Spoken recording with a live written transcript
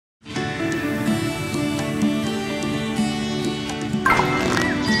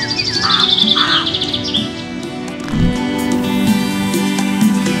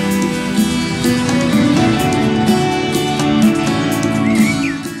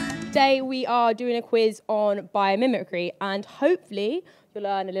today we are doing a quiz on biomimicry, and hopefully you'll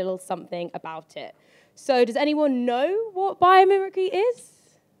learn a little something about it. So does anyone know what biomimicry is?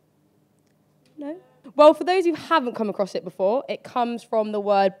 No? Well, for those who haven't come across it before, it comes from the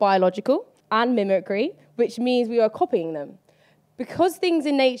word biological and mimicry, which means we are copying them. Because things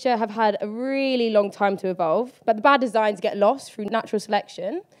in nature have had a really long time to evolve, but the bad designs get lost through natural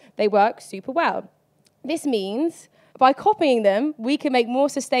selection, they work super well. This means by copying them, we can make more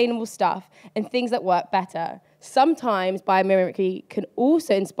sustainable stuff and things that work better. Sometimes biomimicry can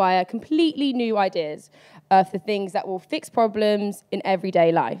also inspire completely new ideas for things that will fix problems in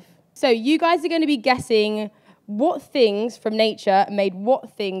everyday life. So you guys are going to be guessing what things from nature made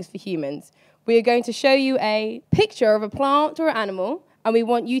what things for humans. We are going to show you a picture of a plant or an animal, and we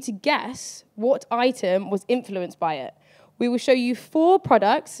want you to guess what item was influenced by it. We will show you 4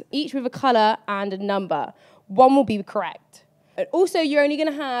 products, each with a colour and a number. One will be correct. And also, you're only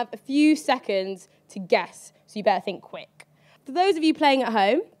going to have a few seconds to guess, so you better think quick. For those of you playing at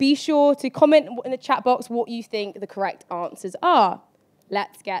home, be sure to comment in the chat box what you think the correct answers are.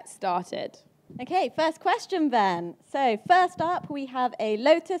 Let's get started. Okay, first question then. So first up, we have a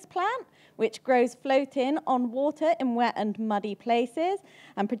lotus plant, which grows floating on water in wet and muddy places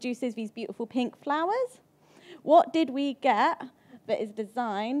and produces these beautiful pink flowers. What did we get that is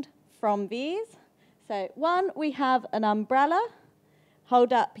designed from these? So 1, we have an umbrella.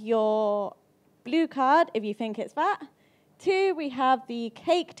 Hold up your blue card if you think it's that. 2, we have the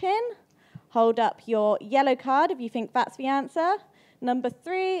cake tin. Hold up your yellow card if you think that's the answer. Number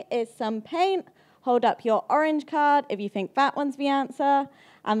 3 is some paint. Hold up your orange card if you think that one's the answer.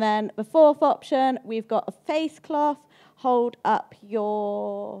 And then the 4th option, we've got a face cloth. Hold up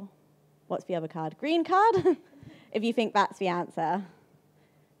your, what's the other card? Green card, if you think that's the answer.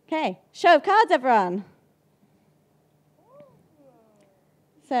 Okay, show of cards, everyone.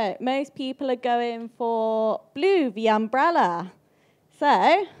 So most people are going for blue, the umbrella.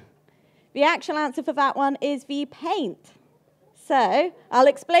 So the actual answer for that one is the paint. So I'll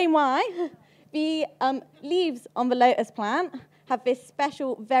explain why. The leaves on the lotus plant have this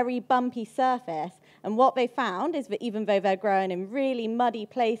special, very bumpy surface. And what they found is that even though they're grown in really muddy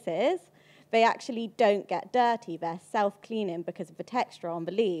places, they actually don't get dirty. They're self-cleaning because of the texture on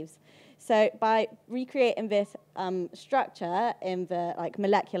the leaves. So by recreating this structure in the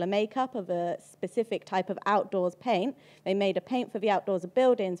molecular makeup of a specific type of outdoors paint, they made a paint for the outdoors of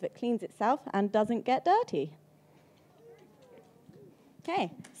buildings that cleans itself and doesn't get dirty.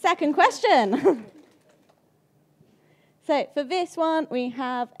 Okay, second question. So for this one, we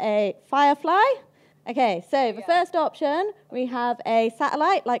have a firefly. Okay, so the first option, we have a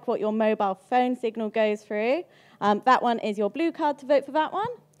satellite, like what your mobile phone signal goes through. That one is your blue card to vote for that one.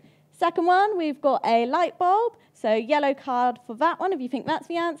 Second one, we've got a light bulb. So yellow card for that one, if you think that's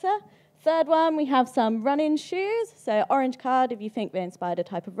the answer. Third one, we have some running shoes. So orange card if you think they inspired a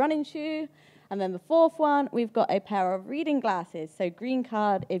type of running shoe. And then the 4th one, we've got a pair of reading glasses. So green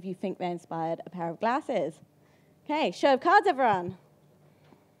card if you think they inspired a pair of glasses. Okay, show of cards, everyone.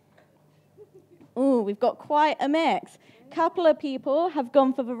 Ooh, we've got quite a mix. Couple of people have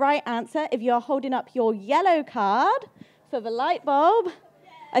gone for the right answer. If you're holding up your yellow card for the light bulb,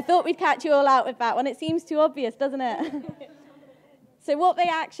 I thought we'd catch you all out with that one. It seems too obvious, doesn't it? So what they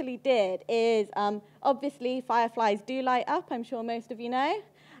actually did is, obviously, fireflies do light up, I'm sure most of you know.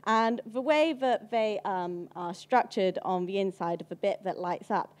 And the way that they are structured on the inside of the bit that lights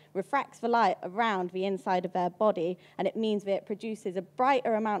up refracts the light around the inside of their body, and it means that it produces a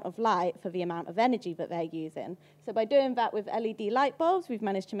brighter amount of light for the amount of energy that they're using. So by doing that with LED light bulbs, we've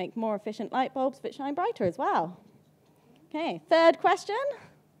managed to make more efficient light bulbs that shine brighter as well. Okay, third question.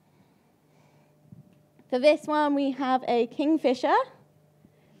 For this one, we have a kingfisher.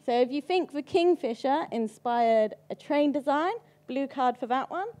 So if you think the kingfisher inspired a train design, blue card for that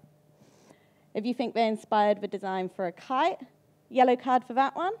one. If you think they inspired the design for a kite, yellow card for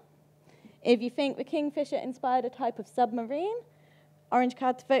that one. If you think the kingfisher inspired a type of submarine, orange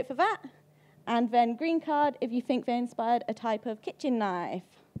card to vote for that. And then green card if you think they inspired a type of kitchen knife.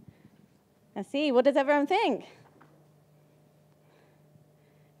 Let's see, what does everyone think?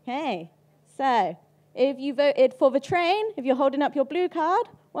 Okay, so if you voted for the train, if you're holding up your blue card,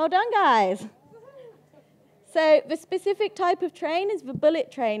 well done, guys. So the specific type of train is the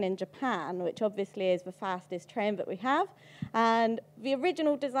bullet train in Japan, which obviously is the fastest train that we have. And the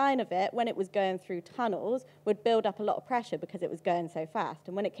original design of it, when it was going through tunnels, would build up a lot of pressure because it was going so fast.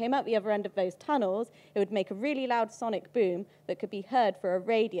 And when it came out the other end of those tunnels, it would make a really loud sonic boom that could be heard for a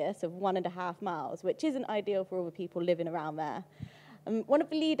radius of 1.5 miles, which isn't ideal for all the people living around there. One of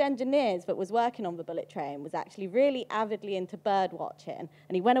the lead engineers that was working on the bullet train was actually really avidly into bird watching.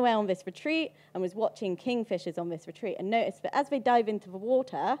 And he went away on this retreat and was watching kingfishers on this retreat and noticed that as they dive into the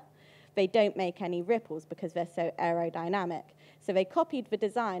water, they don't make any ripples because they're so aerodynamic. So they copied the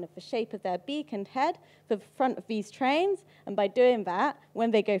design of the shape of their beak and head for the front of these trains, and by doing that,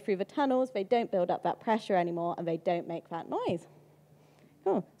 when they go through the tunnels, they don't build up that pressure anymore, and they don't make that noise.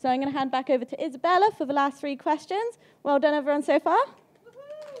 Cool. So I'm going to hand back over to Isabella for the last 3 questions. Well done, everyone, so far.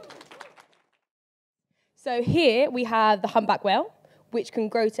 So here we have the humpback whale, which can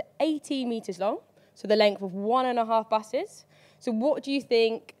grow to 18 meters long, so the length of 1.5 buses. So what do you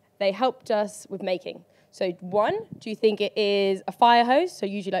think they helped us with making? So 1, do you think it is a fire hose, so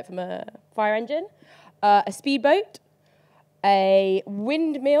usually like from a fire engine, a speedboat, a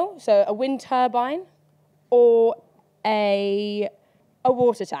windmill, so a wind turbine, or a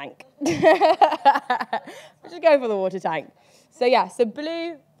water tank? Let's just go for the water tank. So yeah, so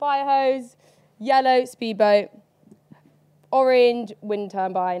blue, fire hose, yellow, speedboat, orange, wind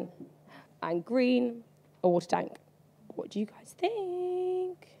turbine, and green, a water tank. What do you guys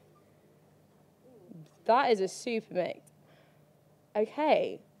think? That is a super mix.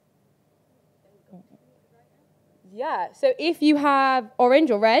 Okay. Yeah, so if you have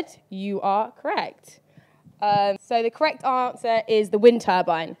orange or red, you are correct. So the correct answer is the wind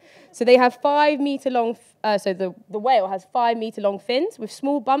turbine. So they have 5 meter long, so the whale has 5 meter long fins with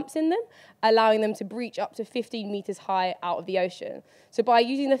small bumps in them, allowing them to breach up to 15 meters high out of the ocean. So by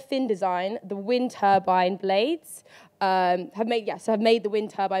using the fin design, the wind turbine blades have made the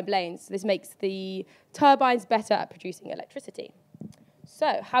wind turbine blades. So this makes the turbines better at producing electricity.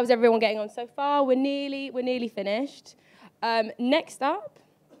 So how's everyone getting on so far? We're nearly finished. Next up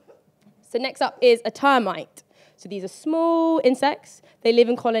is a termite. So these are small insects. They live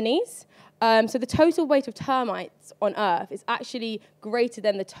in colonies. So the total weight of termites on Earth is actually greater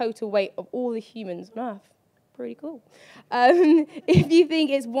than the total weight of all the humans on Earth. Pretty cool. If you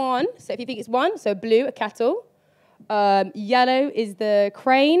think it's one, so blue, a kettle. Yellow is the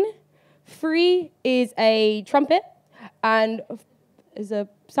crane. 3 is a trumpet. And is a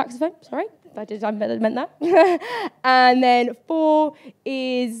saxophone, sorry. I meant that. And then 4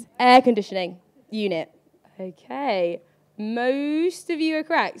 is air conditioning unit. Okay, most of you are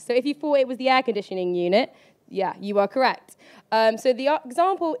correct. So if you thought it was the air conditioning unit, yeah, you are correct. So the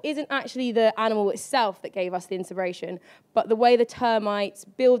example isn't actually the animal itself that gave us the inspiration, but the way the termites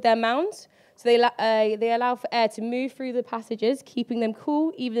build their mounds. So they allow for air to move through the passages, keeping them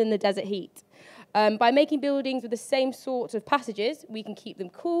cool even in the desert heat. By making buildings with the same sorts of passages, we can keep them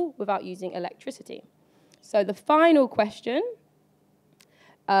cool without using electricity. So the final question.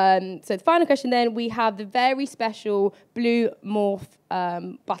 Then, we have the very special blue morph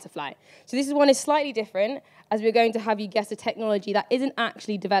butterfly. So this one is slightly different, as we're going to have you guess a technology that isn't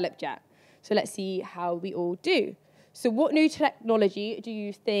actually developed yet. So let's see how we all do. So what new technology do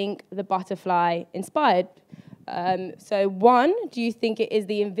you think the butterfly inspired? 1, do you think it is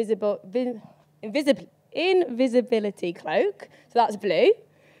the invisibility cloak? So that's blue.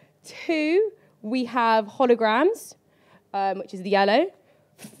 2, we have holograms, which is the yellow.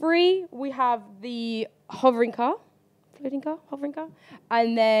 3, we have the hovering car.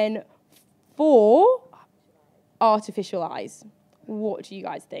 And then 4, artificial eyes. What do you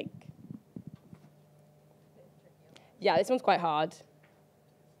guys think? Yeah, this one's quite hard.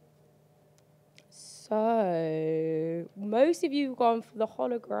 So, most of you have gone for the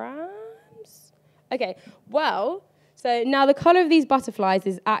holograms. Okay, well, so now the colour of these butterflies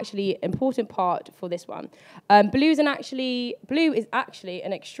is actually an important part for this one. Blue is actually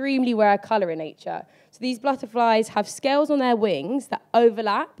an extremely rare colour in nature. So these butterflies have scales on their wings that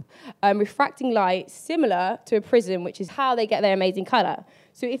overlap, refracting light similar to a prism, which is how they get their amazing colour.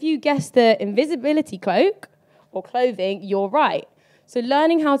 So if you guess the invisibility cloak or clothing, you're right. So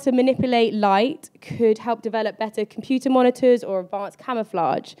learning how to manipulate light could help develop better computer monitors or advanced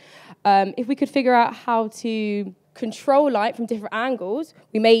camouflage. If we could figure out how to control light from different angles,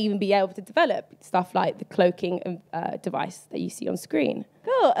 we may even be able to develop stuff like the cloaking device that you see on screen.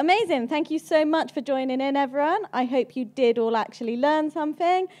 Cool, amazing. Thank you so much for joining in, everyone. I hope you did all actually learn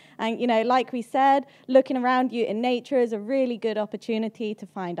something. And, like we said, looking around you in nature is a really good opportunity to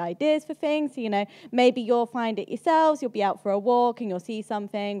find ideas for things. So, maybe you'll find it yourselves. You'll be out for a walk and you'll see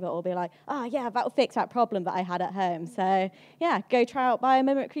something that will be like, oh, yeah, that'll fix that problem that I had at home. So, yeah, go try out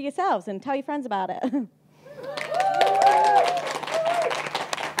biomimicry yourselves and tell your friends about it.